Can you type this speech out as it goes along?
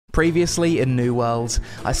Previously in New World,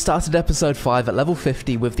 I started episode 5 at level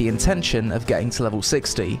 50 with the intention of getting to level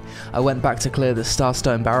 60. I went back to clear the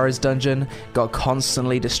Starstone Barrows dungeon, got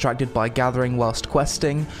constantly distracted by gathering whilst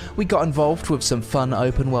questing, we got involved with some fun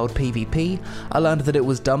open world PvP, I learned that it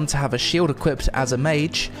was dumb to have a shield equipped as a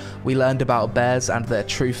mage, we learned about bears and their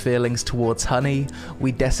true feelings towards honey,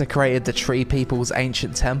 we desecrated the tree people's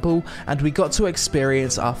ancient temple, and we got to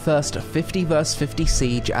experience our first 50 vs 50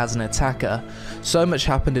 siege as an attacker. So much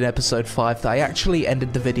happened in episode 5 that I actually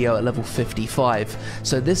ended the video at level 55,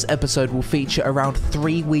 so this episode will feature around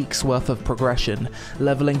 3 weeks worth of progression,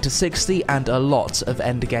 leveling to 60 and a lot of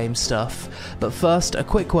endgame stuff. But first, a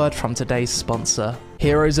quick word from today's sponsor.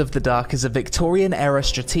 Heroes of the Dark is a Victorian-era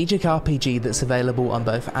strategic RPG that's available on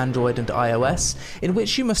both Android and iOS, in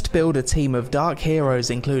which you must build a team of dark heroes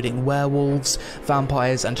including werewolves,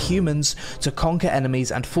 vampires and humans to conquer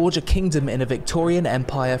enemies and forge a kingdom in a Victorian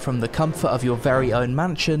empire from the comfort of your very own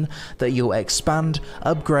mansion that you'll expand,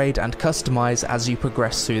 upgrade and customize as you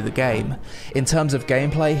progress through the game. In terms of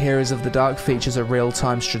gameplay, Heroes of the Dark features a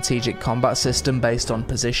real-time strategic combat system based on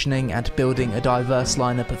positioning and building a diverse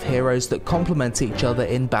lineup of heroes that complement each other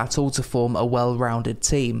in battle to form a well-rounded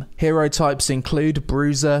team. Hero types include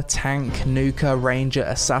Bruiser, Tank, Nuker, Ranger,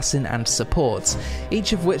 Assassin and Support,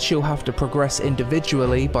 each of which you'll have to progress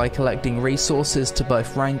individually by collecting resources to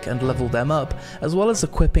both rank and level them up, as well as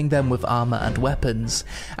equipping them with armor and weapons.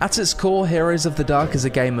 At its core, Heroes of the Dark is a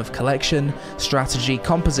game of collection, strategy,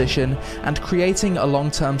 composition, and creating a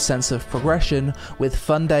long-term sense of progression with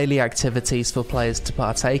fun daily activities for players to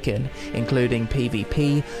partake in, including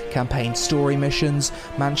PvP, campaign story missions,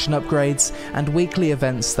 mansion upgrades, and weekly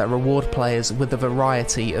events that reward players with a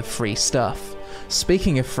variety of free stuff.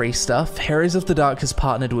 Speaking of free stuff, Heroes of the Dark has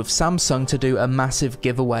partnered with Samsung to do a massive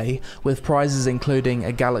giveaway, with prizes including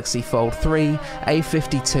a Galaxy Fold 3,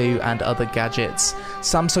 A52 and other gadgets.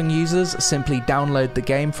 Samsung users simply download the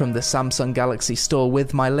game from the Samsung Galaxy Store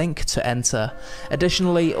with my link to enter.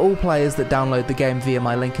 Additionally, all players that download the game via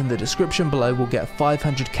my link in the description below will get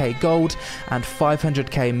 500k gold and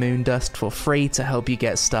 500k moon dust for free to help you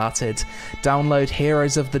get started. Download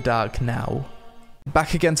Heroes of the Dark now.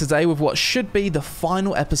 Back again today with what should be the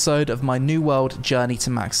final episode of my New World journey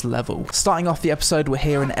to max level. Starting off the episode, we're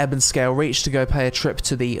here in Ebonscale Reach to go pay a trip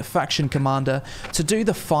to the faction commander to do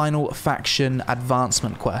the final faction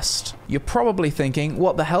advancement quest. You're probably thinking,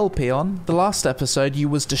 what the hell, Peon? The last episode you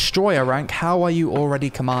was destroyer rank, how are you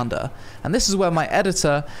already commander? And this is where my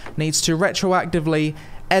editor needs to retroactively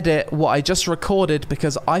edit what I just recorded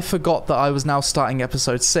because I forgot that I was now starting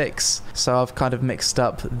episode 6, so I've kind of mixed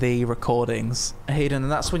up the recordings. Hayden, and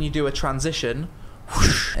that's when you do a transition.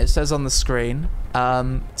 It says on the screen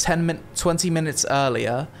 20 minutes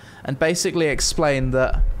earlier, and basically explain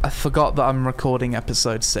that I forgot that I'm recording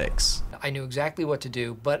episode 6. I knew exactly what to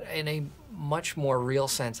do, but in a much more real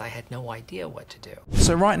sense, I had no idea what to do.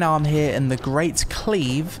 So right now I'm here in the Great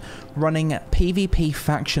Cleave running PvP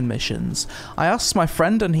faction missions. I asked my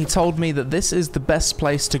friend and he told me that this is the best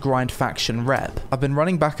place to grind faction rep. I've been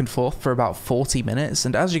running back and forth for about 40 minutes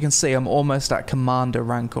and as you can see I'm almost at commander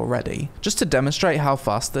rank already. Just to demonstrate how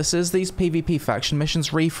fast this is, these PvP faction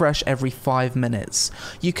missions refresh every 5 minutes.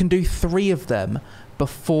 You can do 3 of them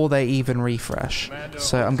before they even refresh.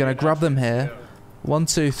 So I'm going to grab them here. 1,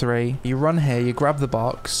 2, 3. You run here, you grab the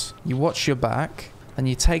box, you watch your back, and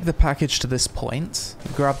you take the package to this point,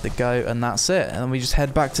 you grab the go, and that's it. And then we just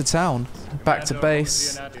head back to town, back to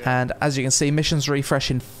base, and as you can see, missions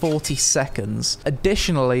refresh in 40 seconds.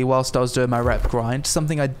 Additionally, whilst I was doing my rep grind,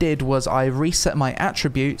 something I did was I reset my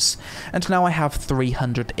attributes, and now I have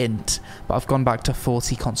 300 int, but I've gone back to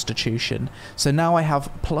 40 constitution. So now I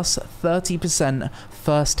have plus 30%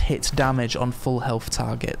 first hit damage on full health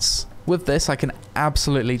targets. With this, I can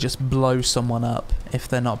absolutely just blow someone up if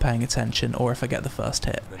they're not paying attention or if I get the first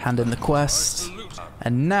hit. Hand in the quest.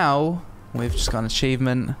 And now, we've just got an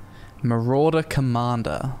achievement, Marauder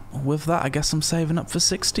Commander. With that, I guess I'm saving up for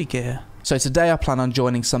 60 gear. So today I plan on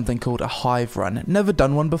joining something called a hive run. Never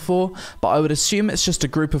done one before, but I would assume it's just a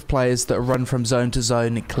group of players that run from zone to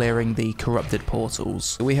zone clearing the corrupted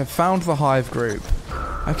portals. We have found the hive group.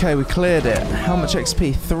 Okay, we cleared it. How much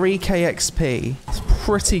XP? 3k XP. It's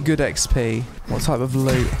pretty good XP. What type of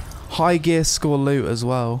loot? High gear score loot as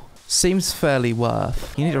well. Seems fairly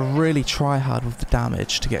worth. You need to really try hard with the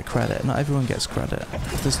damage to get credit. Not everyone gets credit.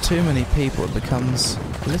 If there's too many people, it becomes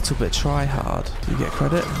a little bit try hard. Do you get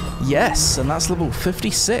credit? Yes, and that's level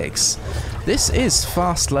 56. This is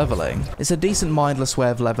fast leveling. It's a decent mindless way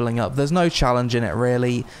of leveling up. There's no challenge in it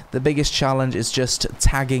really. The biggest challenge is just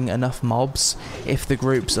tagging enough mobs if the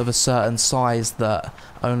group's of a certain size that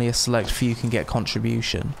only a select few can get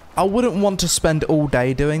contribution. I wouldn't want to spend all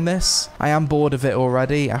day doing this. I am bored of it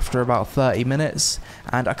already after about 30 minutes,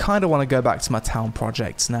 and I kind of want to go back to my town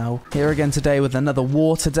projects now. Here again today with another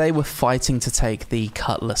war. Today we're fighting to take the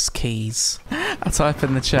Cutlass Keys. I type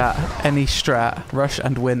in the chat, any strat, rush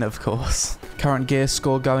and win of course. Current gear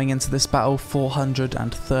score going into this battle,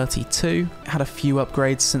 432. Had a few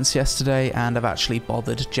upgrades since yesterday, and I've actually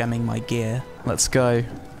bothered gemming my gear. Let's go.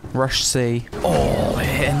 Rush C. Oh,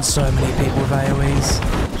 hitting so many people with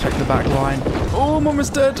AoEs. Check the back line. Oh, I'm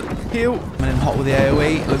almost dead. Heal. I'm in hot with the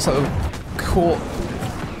AoE. Looks like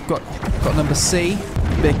we've got number C.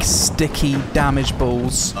 Big sticky damage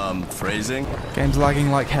balls. Phrasing. Game's lagging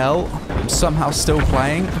like hell. I'm somehow still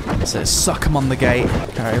playing. So suck 'em on the gate.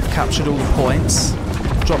 Okay, we've captured all the points.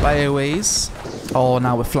 Drop AoEs. Oh,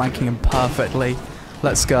 now we're flanking them perfectly.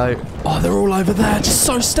 Let's go. Oh, they're all over there, just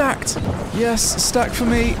so stacked. Yes, stack for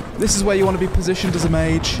me. This is where you want to be positioned as a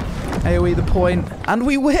mage. AoE the point, and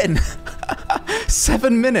we win.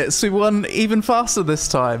 7 minutes, we won even faster this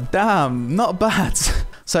time. Damn, not bad.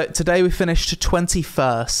 So today we finished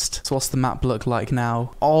 21st. So what's the map look like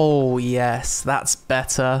now? Oh yes, that's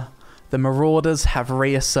better. The Marauders have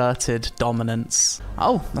reasserted dominance.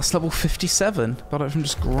 Oh, that's level 57. Got it from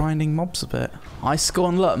just grinding mobs a bit. Ice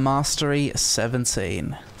Gauntlet Mastery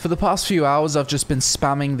 17. For the past few hours, I've just been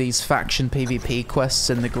spamming these faction PvP quests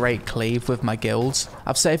in the Great Cleave with my guilds.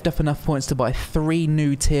 I've saved up enough points to buy 3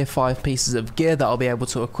 new tier 5 pieces of gear that I'll be able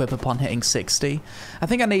to equip upon hitting 60. I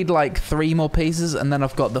think I need like 3 more pieces, and then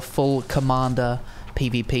I've got the full Commander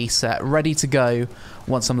PvP set ready to go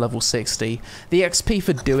once I'm level 60. The XP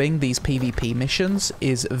for doing these PvP missions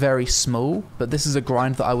is very small, but this is a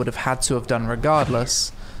grind that I would have had to have done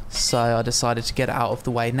regardless, so I decided to get it out of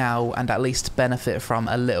the way now and at least benefit from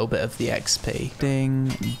a little bit of the XP. Ding,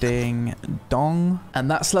 ding, dong. And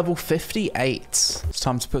that's level 58. It's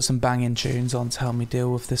time to put some banging tunes on to help me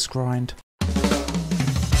deal with this grind.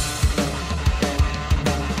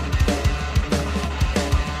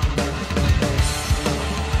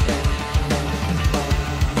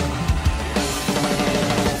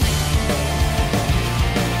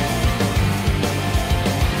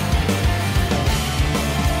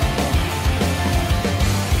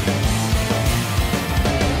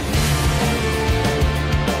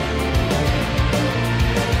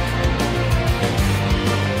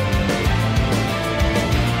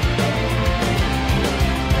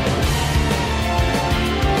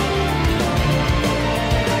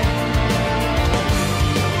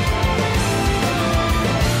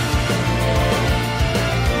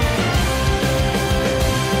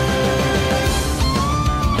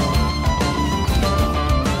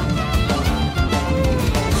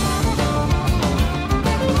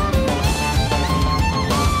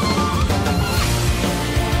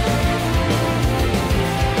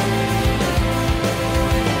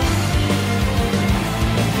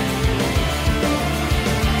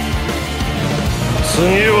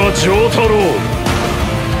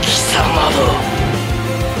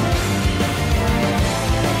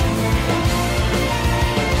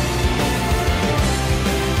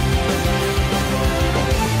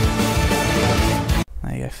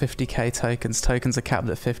 There you go, 50k tokens. Tokens are capped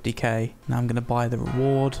at 50k. Now I'm going to buy the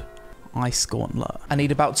reward. Ice Gauntlet. I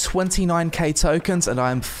need about 29k tokens and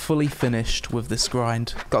I am fully finished with this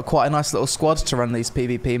grind. Got quite a nice little squad to run these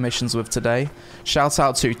PvP missions with today. Shout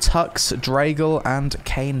out to Tux, Dragal and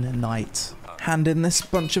Kane Knight. Hand in this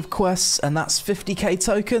bunch of quests and that's 50k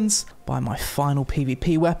tokens. Buy my final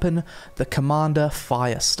PvP weapon, the Commander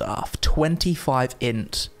Firestaff, 25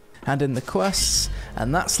 int. Hand in the quests,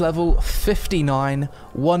 and that's level 59,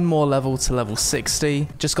 1 more level to level 60.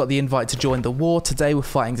 Just got the invite to join the war. Today we're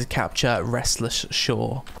fighting to capture Restless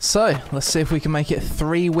Shore. So, let's see if we can make it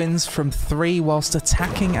 3 wins from 3 whilst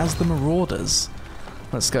attacking as the Marauders.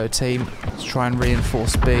 Let's go team, let's try and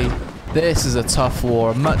reinforce B. This is a tough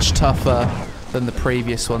war, much tougher than the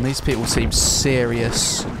previous one. These people seem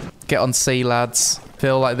serious. Get on C lads.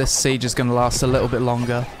 Feel like this siege is going to last a little bit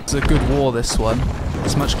longer. It's a good war this one.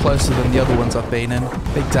 It's much closer than the other ones I've been in.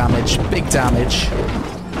 Big damage, big damage.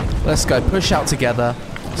 Let's go, push out together.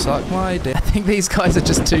 Suck my dick. I think these guys are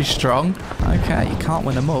just too strong. Okay, you can't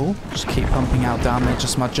win them all. Just keep pumping out damage,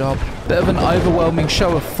 it's my job. Bit of an overwhelming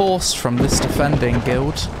show of force from this defending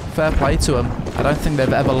guild. Fair play to them. I don't think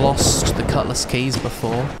they've ever lost the Cutlass Keys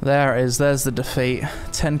before. There it is, there's the defeat.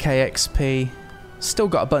 10k XP. Still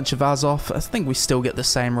got a bunch of Azov. I think we still get the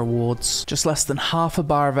same rewards. Just less than half a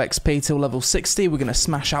bar of XP till level 60. We're going to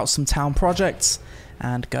smash out some town projects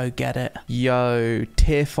and go get it. Yo,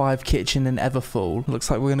 tier 5 kitchen in Everfull.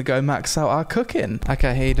 Looks like we're going to go max out our cooking.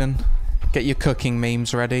 Okay, Hayden, get your cooking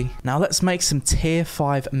memes ready. Now let's make some tier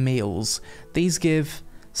 5 meals. These give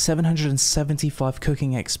 775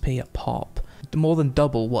 cooking XP a pop. More than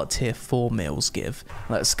double what tier 4 meals give.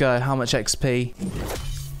 Let's go. How much XP?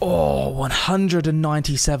 Oh,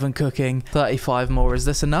 197 cooking. 35 more. Is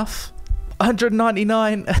this enough?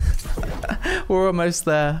 199. We're almost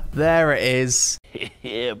there. There it is.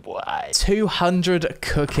 Yeah, boy. 200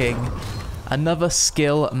 cooking. Another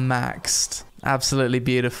skill maxed. Absolutely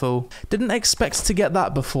beautiful. Didn't expect to get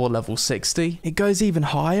that before level 60. It goes even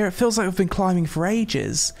higher. It feels like I've been climbing for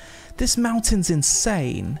ages. This mountain's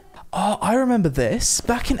insane. Oh, I remember this.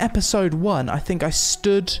 Back in episode 1, I think I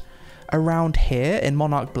stood around here in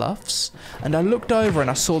Monarch Bluffs, and I looked over and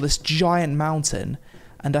I saw this giant mountain,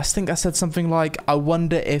 and I think I said something like, I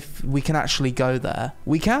wonder if we can actually go there.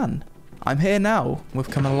 We can. I'm here now. We've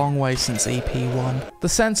come a long way since EP1. The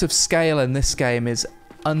sense of scale in this game is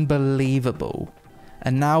unbelievable.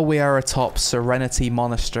 And now we are atop Serenity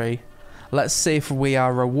Monastery. Let's see if we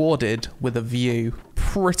are rewarded with a view.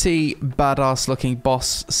 Pretty badass looking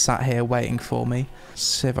boss sat here waiting for me.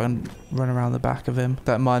 See if I can run around the back of him.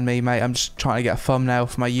 Don't mind me, mate. I'm just trying to get a thumbnail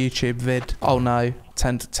for my YouTube vid. Oh no.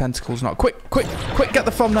 Tentacles not. Quick, get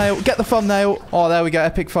the thumbnail. Get the thumbnail. Oh, there we go.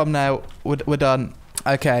 Epic thumbnail. We're done.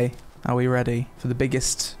 Okay. Are we ready for the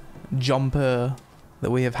biggest jumper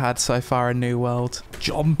that we have had so far in New World?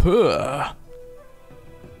 Jumper.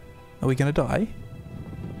 Are we going to die?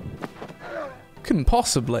 Couldn't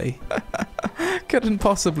possibly. Couldn't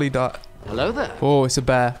possibly die. Hello there. Oh, it's a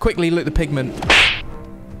bear. Quickly loot the pigment.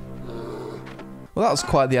 Well, that was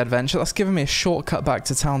quite the adventure. That's given me a shortcut back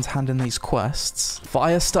to town to hand in these quests.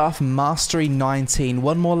 Fire Staff Mastery 19.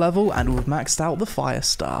 One more level and we've maxed out the Fire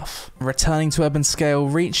Staff. Returning to Urban Scale,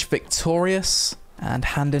 reach victorious and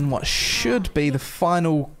hand in what should be the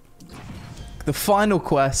final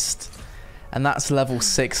quest. And that's level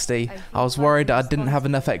 60. I was worried I didn't have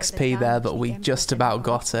enough XP there, but we just about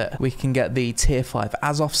got it. We can get the tier 5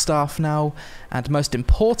 Azov staff now, and most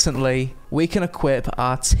importantly, we can equip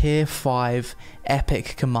our tier 5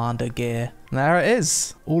 epic commander gear. There it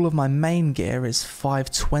is. All of my main gear is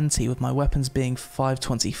 520, with my weapons being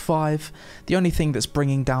 525. The only thing that's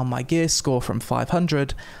bringing down my gear score from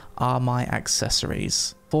 500 are my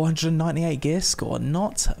accessories. 498 gear score,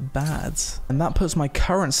 not bad. And that puts my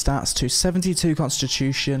current stats to 72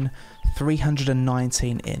 constitution,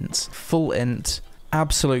 319 int. Full int,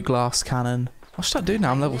 absolute glass cannon. What should I do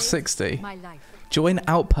now? I'm level 60. Join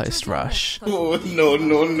Outpost Rush. Oh,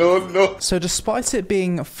 no. So despite it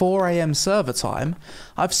being 4 AM server time,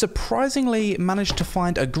 I've surprisingly managed to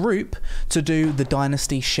find a group to do the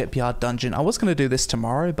Dynasty Shipyard Dungeon. I was going to do this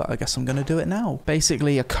tomorrow, but I guess I'm going to do it now.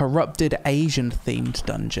 Basically a corrupted Asian themed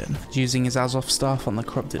dungeon. Using his Azov staff on the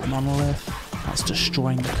corrupted monolith. That's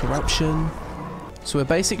destroying the corruption. So we're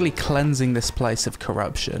basically cleansing this place of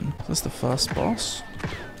corruption. Is this the first boss?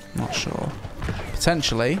 Not sure.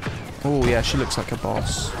 Potentially. Oh yeah, she looks like a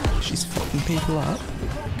boss. She's fucking people up.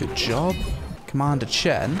 Good job. Commander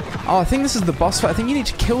Chen. Oh, I think this is the boss fight. I think you need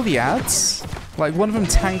to kill the ads. Like, one of them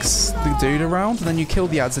tanks the dude around, and then you kill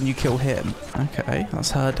the ads and you kill him. Okay, that's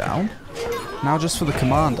her down. Now just for the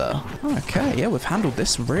commander. Okay, yeah, we've handled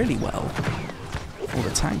this really well. All the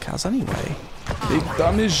tank has anyway. Big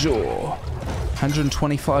damage.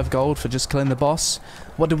 125 gold for just killing the boss.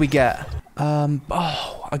 What did we get? Oh,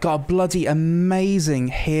 I got a bloody amazing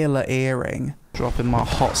healer earring. Dropping my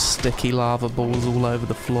hot sticky lava balls all over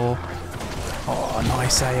the floor. Oh,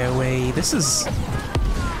 nice AoE. This is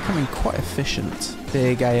becoming quite efficient.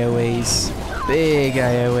 Big AoEs. Big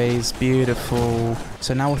AoEs. Beautiful.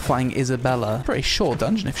 So now we're fighting Isabella. Pretty short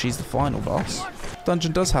dungeon if she's the final boss.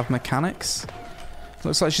 Dungeon does have mechanics.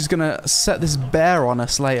 Looks like she's gonna set this bear on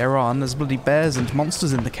us later on. There's bloody bears and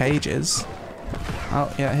monsters in the cages. Oh,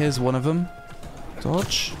 yeah, here's one of them.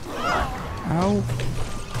 Dodge. Ow.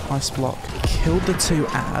 Ice block. Killed the 2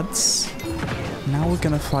 ads. Now we're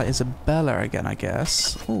going to fight Isabella again, I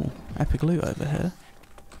guess. Oh, epic loot over here.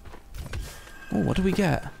 Oh, what do we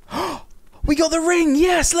get? We got the ring!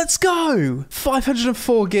 Yes, let's go!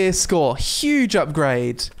 504 gear score. Huge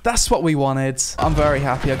upgrade. That's what we wanted. I'm very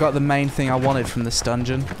happy. I got the main thing I wanted from this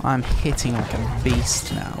dungeon. I'm hitting like a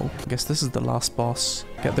beast now. I guess this is the last boss.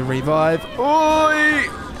 Get the revive. Oi!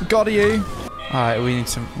 Got you. Alright, we need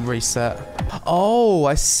to reset. Oh,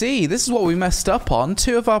 I see. This is what we messed up on.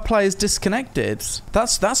 2 of our players disconnected.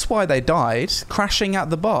 That's why they died. Crashing at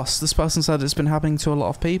the boss. This person said it's been happening to a lot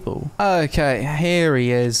of people. Okay, here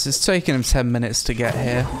he is. It's taken him 10 minutes to get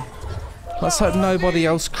here. Let's hope nobody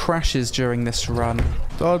else crashes during this run.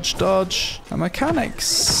 Dodge, dodge. The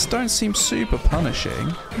mechanics don't seem super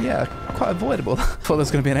punishing. Yeah, quite avoidable. Thought there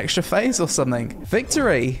was going to be an extra phase or something.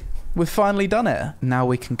 Victory! We've finally done it. Now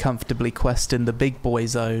we can comfortably quest in the big boy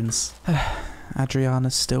zones.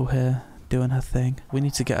 Adriana's still here, doing her thing. We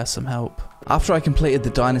need to get her some help. After I completed the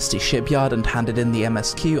Dynasty Shipyard and handed in the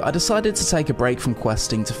MSQ, I decided to take a break from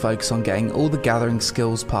questing to focus on getting all the gathering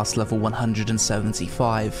skills past level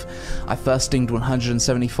 175. I first dinged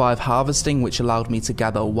 175 harvesting, which allowed me to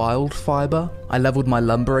gather wild fibre. I leveled my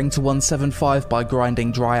lumbering to 175 by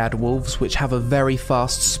grinding dryad wolves, which have a very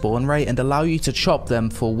fast spawn rate and allow you to chop them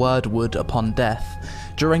for wordwood upon death.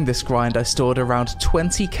 During this grind, I stored around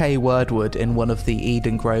 20k wordwood in one of the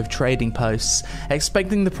Eden Grove trading posts,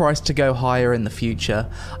 expecting the price to go higher in the future.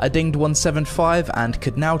 I dinged 175 and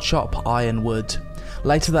could now chop ironwood.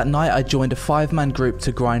 Later that night, I joined a 5-man group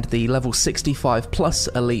to grind the level 65 plus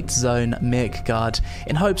elite zone Mirkgard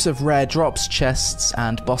in hopes of rare drops, chests,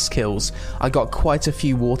 and boss kills. I got quite a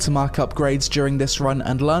few watermark upgrades during this run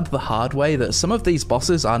and learned the hard way that some of these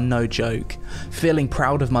bosses are no joke. Feeling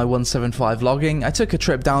proud of my 175 logging, I took a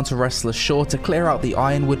trip down to Restless Shore to clear out the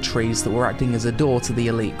ironwood trees that were acting as a door to the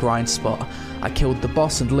elite grind spot. I killed the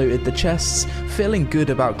boss and looted the chests, feeling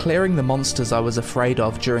good about clearing the monsters I was afraid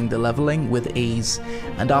of during the leveling with ease.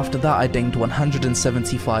 And after that I dinged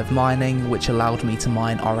 175 mining, which allowed me to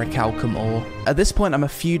mine orichalcum ore. At this point I'm a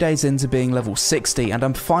few days into being level 60 and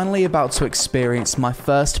I'm finally about to experience my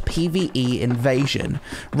first PvE invasion.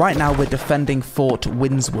 Right now we're defending Fort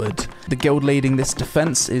Windswood. The guild leading this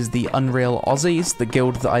defense is the Unreal Aussies, the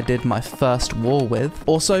guild that I did my first war with.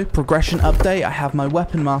 Also, progression update, I have my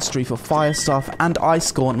weapon mastery for Firestaff and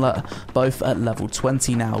Ice Gauntlet, both at level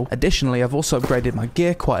 20 now. Additionally, I've also upgraded my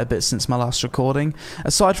gear quite a bit since my last recording.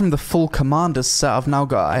 Aside from the full Commander's set, I've now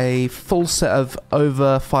got a full set of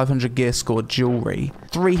over 500 gear score jewellery,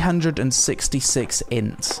 366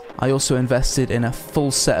 int. I also invested in a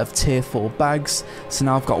full set of tier 4 bags, so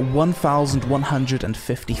now I've got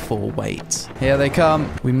 1,154 weight. Here they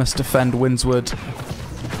come. We must defend Windswood.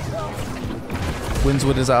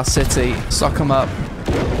 Windswood is our city. Suck them up.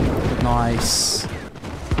 Nice.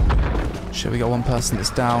 Shit, we got one person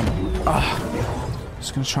that's down.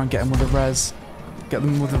 Just gonna try and get him with a res. Get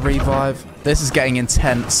them with a revive. This is getting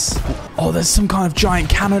intense. Oh, there's some kind of giant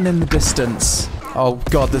cannon in the distance. Oh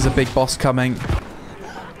god, there's a big boss coming.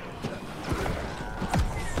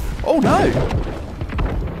 Oh no!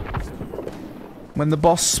 When the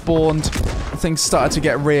boss spawned, things started to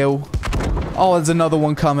get real. Oh, there's another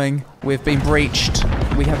one coming. We've been breached.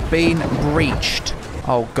 We have been breached.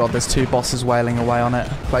 Oh god, there's 2 bosses wailing away on it.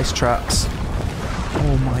 Place traps.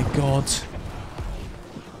 Oh my god.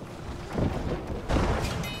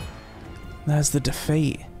 There's the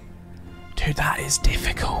defeat. Dude, that is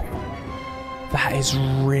difficult. That is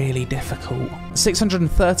really difficult.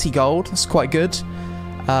 630 gold, that's quite good.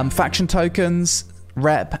 Faction tokens,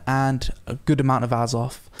 rep, and a good amount of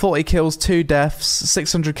Azov. 40 kills, 2 deaths,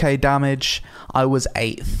 600k damage. I was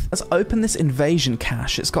 8th. Let's open this invasion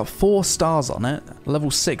cache. It's got 4 stars on it. Level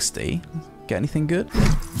 60. Get anything good?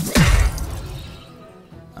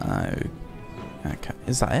 Oh. Okay,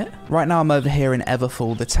 is that it? Right now I'm over here in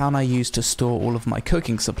Everfall, the town I use to store all of my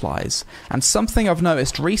cooking supplies. And something I've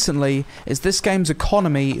noticed recently is this game's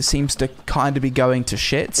economy seems to kind of be going to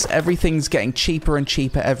shit. Everything's getting cheaper and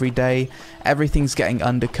cheaper every day. Everything's getting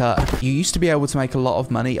undercut. You used to be able to make a lot of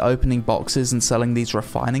money opening boxes and selling these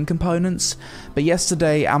refining components, but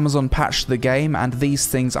yesterday Amazon patched the game and these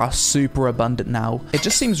things are super abundant now. It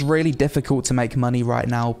just seems really difficult to make money right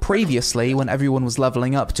now. Previously, when everyone was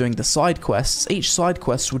leveling up doing the side quests, each side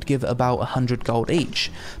quest would give about 100 gold each,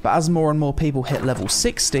 but as more and more people hit level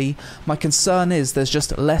 60, my concern is there's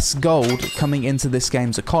just less gold coming into this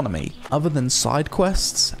game's economy. Other than side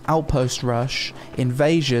quests, outpost rush,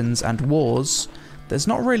 invasions, and wars, there's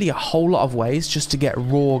not really a whole lot of ways just to get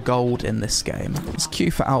raw gold in this game. Let's queue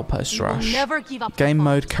for outpost rush. Game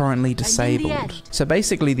mode currently disabled. So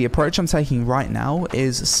basically the approach I'm taking right now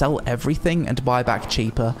is sell everything and buy back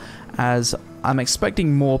cheaper, as I'm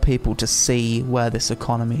expecting more people to see where this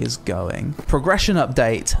economy is going. Progression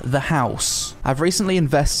update, the house. I've recently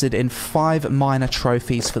invested in 5 minor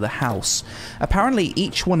trophies for the house. Apparently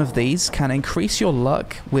each one of these can increase your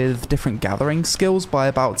luck with different gathering skills by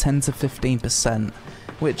about 10 to 15%,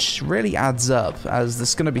 which really adds up, as this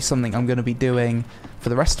is going to be something I'm going to be doing for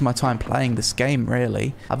the rest of my time playing this game,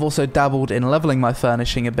 really. I've also dabbled in leveling my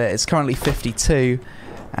furnishing a bit. It's currently 52,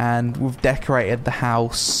 and we've decorated the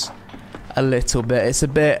house a little bit. It's a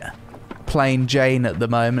bit plain Jane at the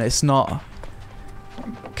moment. It's not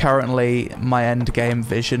currently my end game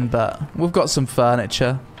vision, but we've got some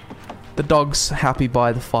furniture. The dog's happy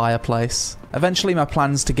by the fireplace. Eventually my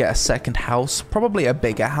plan is to get a second house, probably a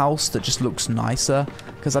bigger house that just looks nicer,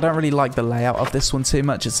 because I don't really like the layout of this one too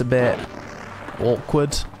much. It's a bit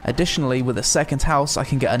awkward. Additionally, with a second house, I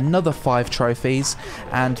can get another 5 trophies,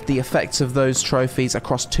 and the effects of those trophies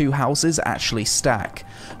across 2 houses actually stack.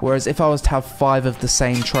 Whereas if I was to have 5 of the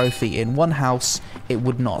same trophy in one house, it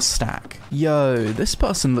would not stack. Yo, this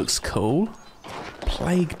person looks cool.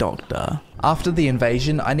 Plague Doctor. After the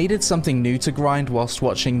invasion, I needed something new to grind whilst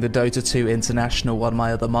watching the Dota 2 International on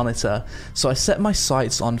my other monitor, so I set my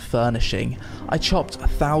sights on furnishing. I chopped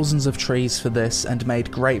thousands of trees for this and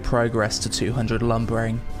made great progress to 200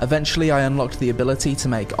 lumbering. Eventually I unlocked the ability to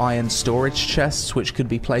make iron storage chests which could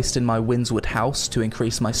be placed in my Windswood house to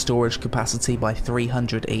increase my storage capacity by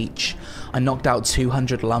 300 each. I knocked out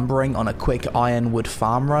 200 lumbering on a quick ironwood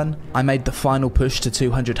farm run. I made the final push to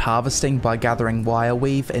 200 harvesting by gathering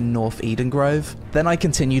wireweave in North Eden Grove. Then I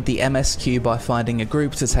continued the MSQ by finding a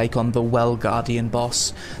group to take on the Well Guardian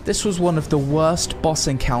boss. This was one of the worst boss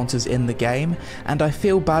encounters in the game, and I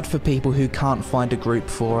feel bad for people who can't find a group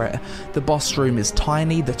for it. The boss room is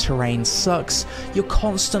tiny, the terrain sucks, you're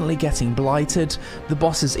constantly getting blighted, the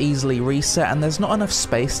boss is easily reset, and there's not enough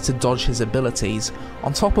space to dodge his abilities.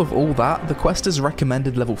 On top of all that, the quest is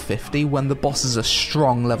recommended level 50 when the boss is a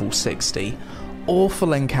strong level 60.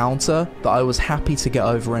 Awful encounter that I was happy to get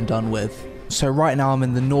over and done with. So right now I'm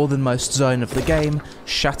in the northernmost zone of the game,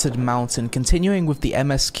 Shattered Mountain, continuing with the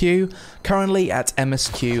MSQ, currently at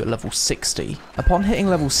MSQ level 60. Upon hitting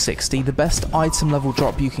level 60, the best item level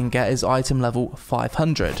drop you can get is item level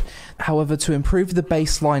 500. However, to improve the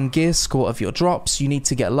baseline gear score of your drops, you need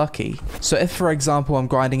to get lucky. So if, for example, I'm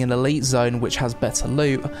grinding an elite zone which has better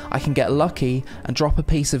loot, I can get lucky and drop a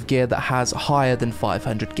piece of gear that has higher than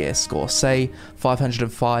 500 gear score, say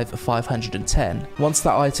 505 or 510. Once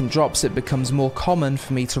that item drops, it becomes more common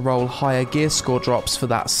for me to roll higher gear score drops for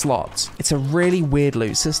that slot. It's a really weird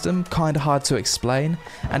loot system, kinda hard to explain,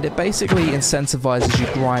 and it basically incentivizes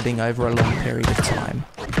you grinding over a long period of time.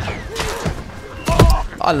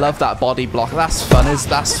 I love that body block. That's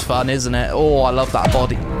fun, isn't it? Oh, I love that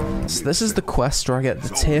body. So this is the quest where I get the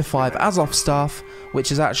tier 5 Azov staff,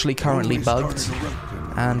 which is actually currently bugged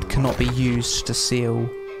and cannot be used to seal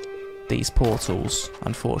these portals,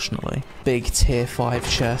 unfortunately. Big tier 5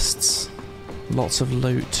 chests, lots of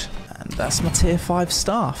loot, and that's my tier 5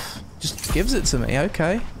 staff. Just gives it to me,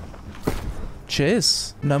 okay.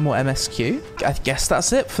 Cheers. No more MSQ. I guess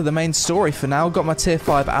that's it for the main story for now. Got my tier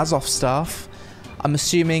 5 Azov staff. I'm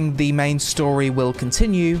assuming the main story will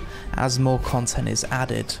continue as more content is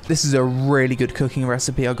added. This is a really good cooking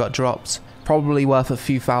recipe I got dropped. Probably worth a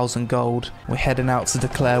few thousand gold. We're heading out to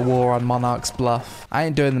declare war on Monarch's Bluff. I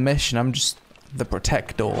ain't doing the mission, I'm just the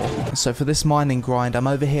protector. So for this mining grind, I'm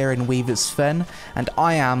over here in Weaver's Fen, and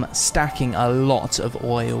I am stacking a lot of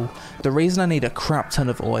oil. The reason I need a crap ton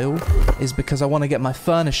of oil is because I want to get my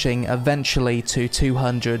furnishing eventually to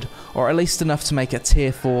 200, or at least enough to make a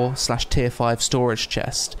tier 4/tier 5 storage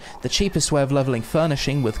chest. The cheapest way of leveling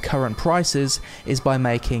furnishing with current prices is by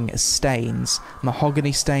making stains,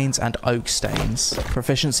 mahogany stains and oak stains.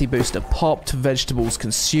 Proficiency booster popped, vegetables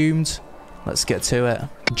consumed. Let's get to it.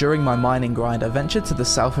 During my mining grind, I ventured to the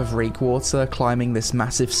south of Reekwater, climbing this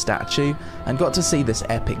massive statue, and got to see this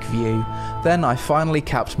epic view. Then I finally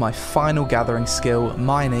capped my final gathering skill,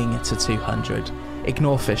 mining to 200.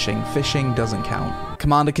 Ignore fishing, fishing doesn't count.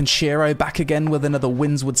 Commander Kenshiro back again with another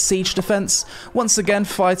Windswood siege defense, once again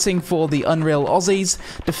fighting for the Unreal Aussies,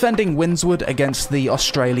 defending Windswood against the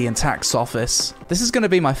Australian Tax Office. This is going to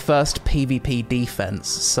be my first PvP defense,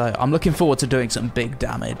 so I'm looking forward to doing some big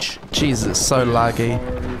damage. Jesus, it's so laggy.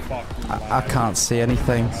 I can't see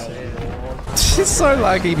anything. It's so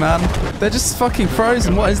laggy, man. They're just fucking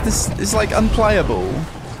frozen. What is this? It's like unplayable.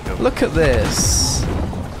 Look at this.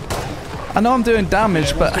 I know I'm doing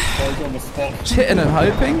damage, but just hitting and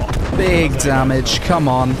hoping. Big damage, come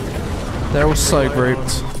on. They're all so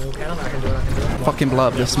grouped. Fucking blow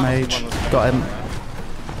up this mage. Got him.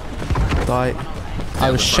 Die. I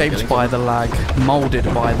was shaped by the lag, moulded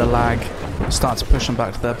by the lag. Start to push them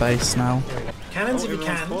back to their base now. Cannons if you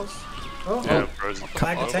can. Yeah,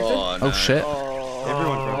 Lag detected. Oh shit.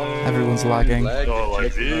 Everyone's lagging. Not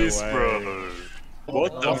like this, bro.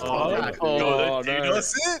 What the fuck? Oh, Do you not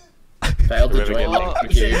see it? Failed to join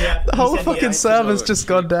The whole fucking server's just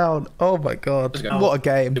gone down. Oh my god. What a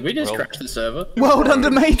game. Did we just crash the server? World under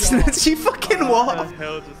maintenance, you fucking what? What the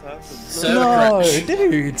hell just happened? Server No, crash.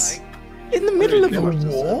 dude. In the middle of a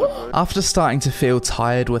war? After starting to feel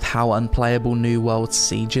tired with how unplayable New World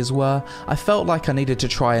sieges were, I felt like I needed to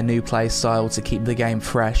try a new playstyle to keep the game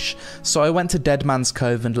fresh, so I went to Dead Man's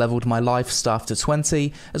Cove and leveled my life staff to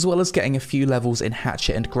 20, as well as getting a few levels in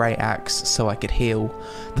Hatchet and Grey Axe so I could heal.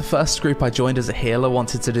 The first group I joined as a healer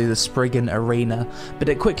wanted to do the Spriggan Arena, but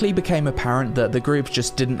it quickly became apparent that the group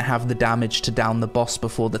just didn't have the damage to down the boss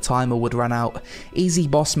before the timer would run out. Easy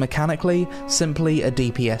boss mechanically, simply a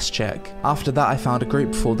DPS check. After that I found a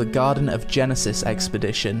group for the Garden of Genesis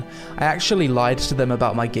expedition. I actually lied to them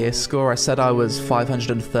about my gear score. I said I was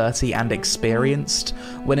 530 and experienced,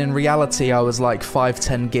 when in reality I was like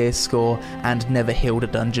 510 gear score and never healed a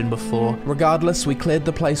dungeon before. Regardless, we cleared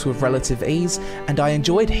the place with relative ease, and I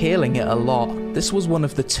enjoyed healing it a lot. This was one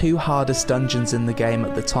of the 2 hardest dungeons in the game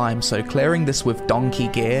at the time, so clearing this with donkey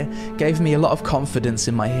gear gave me a lot of confidence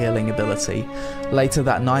in my healing ability. Later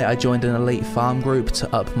that night I joined an elite farm group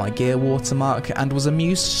to up my gear watermark, and was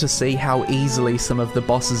amused to see how easily some of the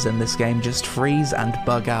bosses in this game just freeze and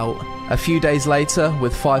bug out. A few days later,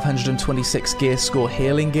 with 526 gear score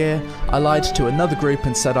healing gear, I lied to another group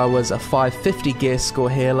and said I was a 550 gear score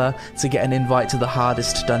healer to get an invite to the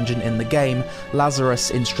hardest dungeon in the game,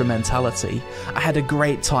 Lazarus Instrumentality. I had a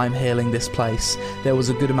great time healing this place. There was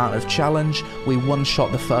a good amount of challenge, we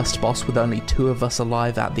one-shot the first boss with only 2 of us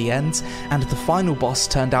alive at the end, and the final boss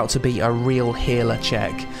turned out to be a real healer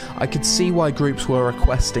check. I could see why groups were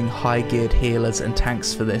requesting high-geared healers and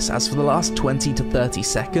tanks for this, as for the last 20 to 30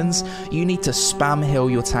 seconds, you need to spam heal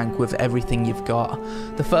your tank with everything you've got.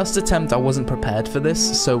 The first attempt I wasn't prepared for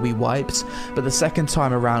this, so we wiped, but the second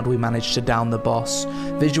time around we managed to down the boss.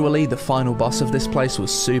 Visually, the final boss of this place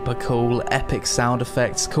was super cool, epic sound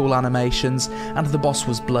effects, cool animations, and the boss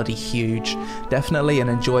was bloody huge. Definitely an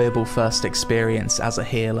enjoyable first experience as a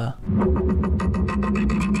healer.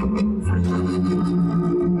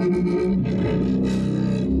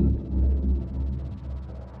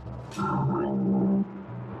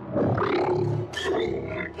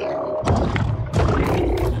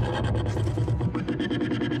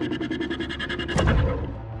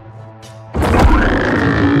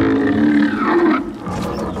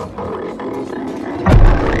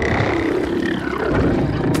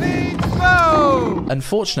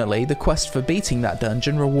 Unfortunately, the quest for beating that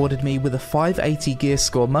dungeon rewarded me with a 580 gear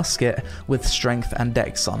score musket with strength and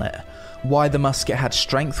dex on it. Why the musket had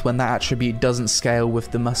strength when that attribute doesn't scale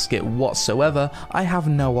with the musket whatsoever, I have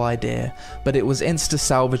no idea, but it was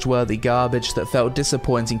insta-salvage worthy garbage that felt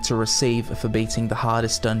disappointing to receive for beating the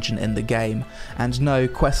hardest dungeon in the game. And no,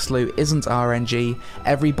 quest loot isn't RNG,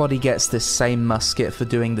 everybody gets this same musket for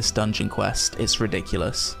doing this dungeon quest, it's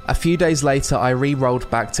ridiculous. A few days later I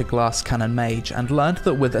re-rolled back to Glass Cannon Mage and learned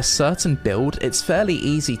that with a certain build it's fairly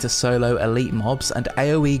easy to solo elite mobs and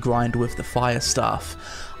AoE grind with the fire staff.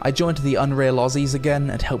 I joined the Unreal Aussies again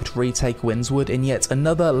and helped retake Windswood in yet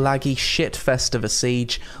another laggy shitfest of a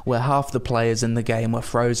siege where half the players in the game were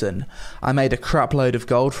frozen. I made a crapload of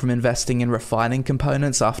gold from investing in refining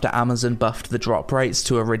components after Amazon buffed the drop rates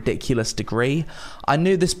to a ridiculous degree. I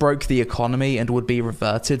knew this broke the economy and would be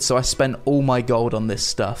reverted, so I spent all my gold on this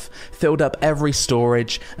stuff, filled up every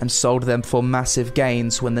storage, and sold them for massive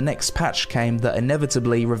gains when the next patch came that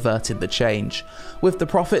inevitably reverted the change. With the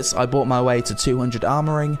profits, I bought my way to 200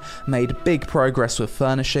 armoring, made big progress with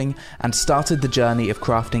furnishing, and started the journey of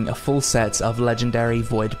crafting a full set of legendary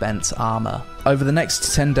Voidbent armor. Over the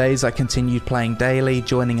next 10 days I continued playing daily,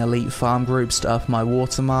 joining elite farm groups to up my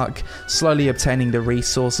watermark, slowly obtaining the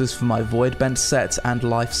resources for my Voidbent set and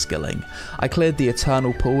life skilling. I cleared the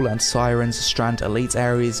Eternal Pool and Siren's Strand elite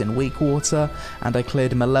areas in Weakwater, and I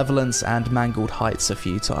cleared Malevolence and Mangled Heights a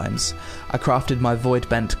few times. I crafted my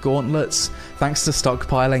Voidbent gauntlets, thanks to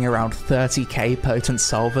stockpiling around 30k potent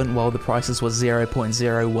solvent while the prices were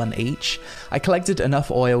 0.01 each. I collected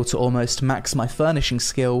enough oil to almost max my furnishing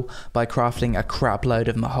skill by crafting a crap load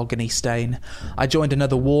of mahogany stain. I joined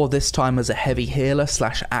another war, this time as a heavy healer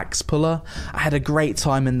 / axe puller. I had a great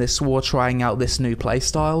time in this war trying out this new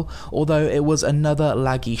playstyle, although it was another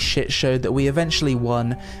laggy shit show that we eventually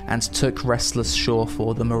won and took Restless Shore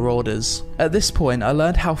for the Marauders. At this point I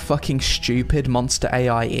learned how fucking stupid monster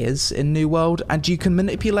AI is in New World, and you can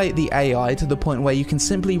manipulate the AI to the point where you can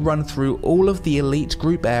simply run through all of the elite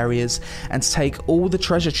group areas and take all the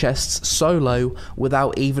treasure chests solo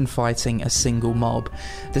without even fighting a single mob.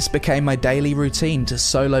 This became my daily routine to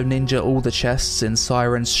solo ninja all the chests in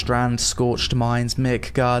Siren's Strand, Scorched Mines,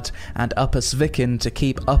 Mirkgard, and Upper Sviken to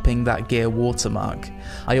keep upping that gear watermark.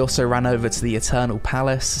 I also ran over to the Eternal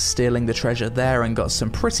Palace, stealing the treasure there, and got some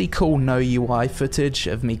pretty cool no UI footage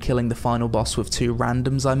of me killing the final boss with 2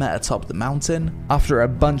 randoms I met atop the mountain. After a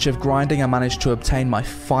bunch of grinding I managed to obtain my my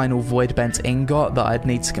final void bent ingot that I'd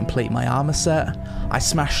need to complete my armor set. I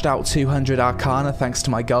smashed out 200 arcana thanks to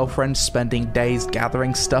my girlfriend spending days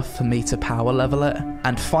gathering stuff for me to power level it.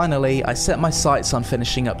 And finally, I set my sights on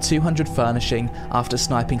finishing up 200 furnishing after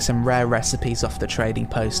sniping some rare recipes off the trading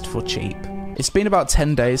post for cheap. It's been about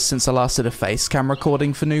 10 days since I last did a face cam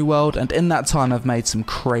recording for New World, and in that time I've made some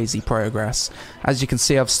crazy progress. As you can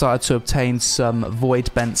see, I've started to obtain some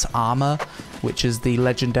void bent armor, which is the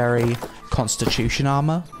legendary Constitution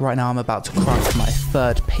armor. Right now I'm about to craft my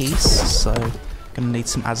third piece, so I'm gonna need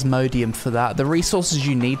some Asmodeum for that. The resources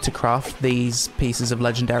you need to craft these pieces of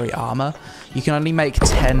legendary armor, you can only make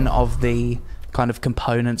 10 of the kind of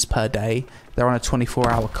components per day. They're on a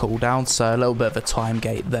 24-hour cooldown, so a little bit of a time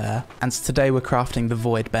gate there. And today we're crafting the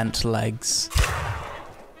void bent legs.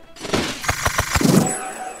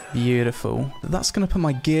 Beautiful. That's going to put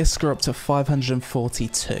my gear score up to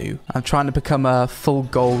 542. I'm trying to become a full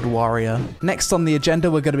gold warrior. Next on the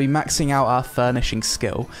agenda, we're going to be maxing out our furnishing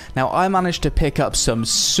skill. Now, I managed to pick up some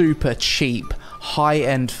super cheap,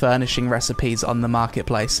 high-end furnishing recipes on the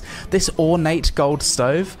marketplace. This ornate gold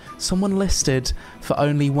stove, someone listed for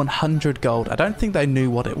only 100 gold. I don't think they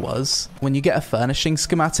knew what it was. When you get a furnishing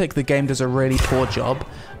schematic, the game does a really poor job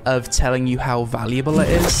of telling you how valuable it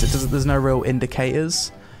is. There's no real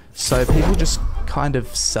indicators. So people just kind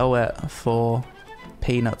of sell it for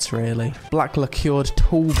peanuts, really. Black lacquered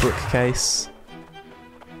tool bookcase.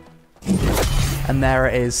 And there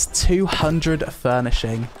it is, 200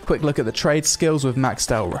 furnishing. Quick look at the trade skills. We've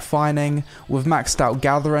maxed out refining, we've maxed out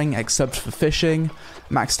gathering except for fishing,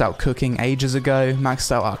 maxed out cooking ages ago,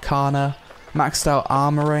 maxed out arcana, maxed out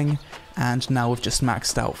armoring, and now we've just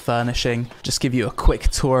maxed out furnishing. Just give you a quick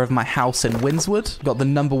tour of my house in Windswood. Got the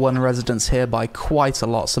 #1 residence here by quite a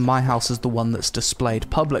lot, so my house is the one that's displayed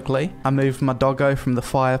publicly. I moved my doggo from the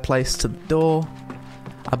fireplace to the door.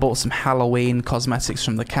 I bought some Halloween cosmetics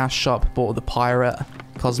from the cash shop, bought the pirate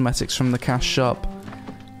cosmetics from the cash shop.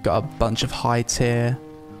 Got a bunch of high tier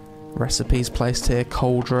recipes placed here,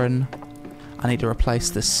 cauldron. I need to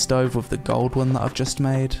replace this stove with the gold one that I've just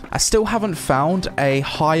made. I still haven't found a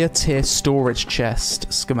higher tier storage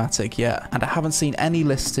chest schematic yet, and I haven't seen any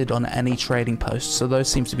listed on any trading posts, so those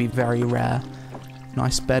seem to be very rare.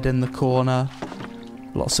 Nice bed in the corner.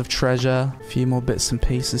 Lots of treasure, a few more bits and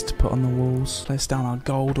pieces to put on the walls. Place down our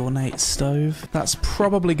gold ornate stove. That's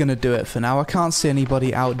probably going to do it for now. I can't see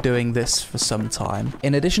anybody outdoing this for some time.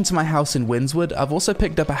 In addition to my house in Windswood, I've also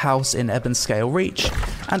picked up a house in Ebonscale Reach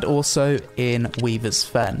and also in Weaver's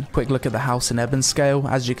Fen. Quick look at the house in Ebonscale.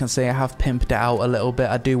 As you can see, I have pimped it out a little bit.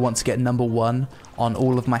 I do want to get #1 on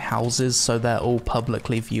all of my houses so they're all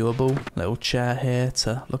publicly viewable. Little chair here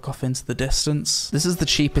to look off into the distance. This is the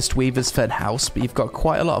cheapest Weaver's Fen house, but you've got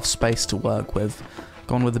quite a lot of space to work with.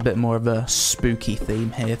 Gone with a bit more of a spooky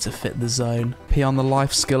theme here to fit the zone. Peon the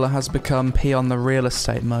life skiller has become Peon the real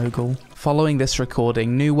estate mogul. Following this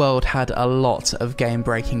recording, New World had a lot of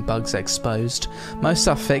game-breaking bugs exposed. Most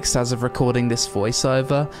are fixed as of recording this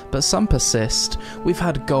voiceover, but some persist. We've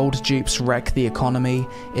had gold dupes wreck the economy,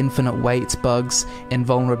 infinite weight bugs,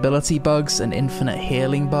 invulnerability bugs, an infinite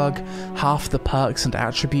healing bug. Half the perks and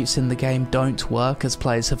attributes in the game don't work, as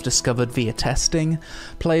players have discovered via testing.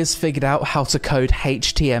 Players figured out how to code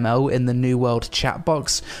HTML in the New World chat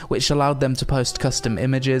box, which allowed them to post custom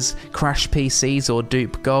images, crash PCs or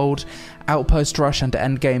dupe gold. Outpost Rush and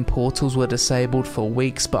Endgame portals were disabled for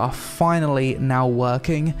weeks but are finally now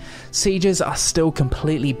working. Sieges are still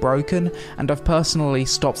completely broken, and I've personally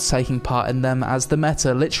stopped taking part in them as the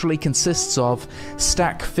meta literally consists of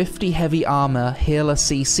stack 50 heavy armor, healer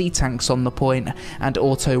CC tanks on the point, and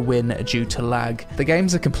auto win due to lag. The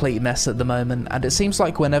game's a complete mess at the moment, and it seems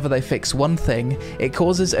like whenever they fix one thing, it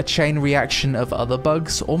causes a chain reaction of other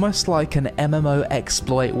bugs, almost like an MMO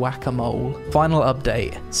exploit whack-a-mole. Final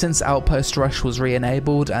update. Since Outpost Rush was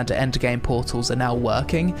re-enabled and endgame portals are now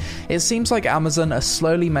working, it seems like Amazon are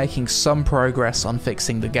slowly making some progress on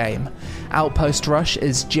fixing the game. Outpost Rush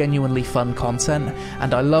is genuinely fun content,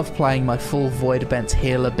 and I love playing my full void bent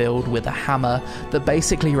healer build with a hammer that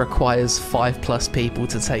basically requires 5+ people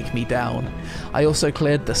to take me down. I also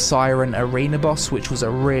cleared the Siren Arena boss, which was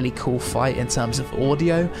a really cool fight in terms of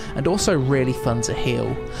audio, and also really fun to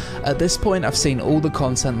heal. At this point I've seen all the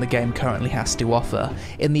content the game currently has to offer.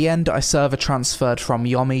 In the end, I server transferred from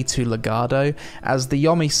Yomi to Legado, as the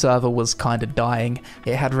Yomi server was kinda dying.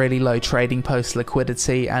 It had really low trading post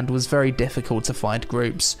liquidity and was very difficult to find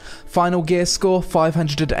groups. Final gear score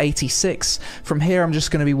 586. From here I'm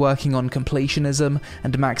just going to be working on completionism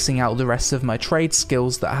and maxing out the rest of my trade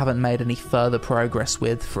skills that I haven't made any further progress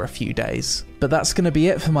with for a few days. But that's going to be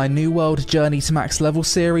it for my New World Journey to Max Level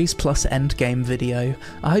series plus Endgame video.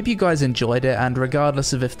 I hope you guys enjoyed it, and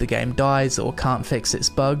regardless of if the game dies or can't fix its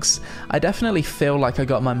bugs, I definitely feel like I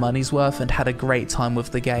got my money's worth and had a great time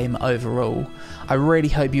with the game overall. I really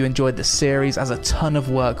hope you enjoyed the series, as a ton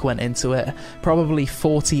of work went into it, probably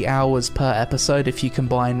 40 hours per episode if you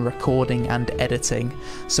combine recording and editing,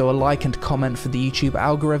 so a like and comment for the YouTube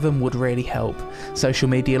algorithm would really help. Social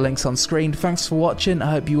media links on screen. Thanks for watching,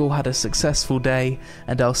 I hope you all had a successful day,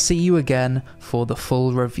 and I'll see you again for the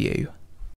full review.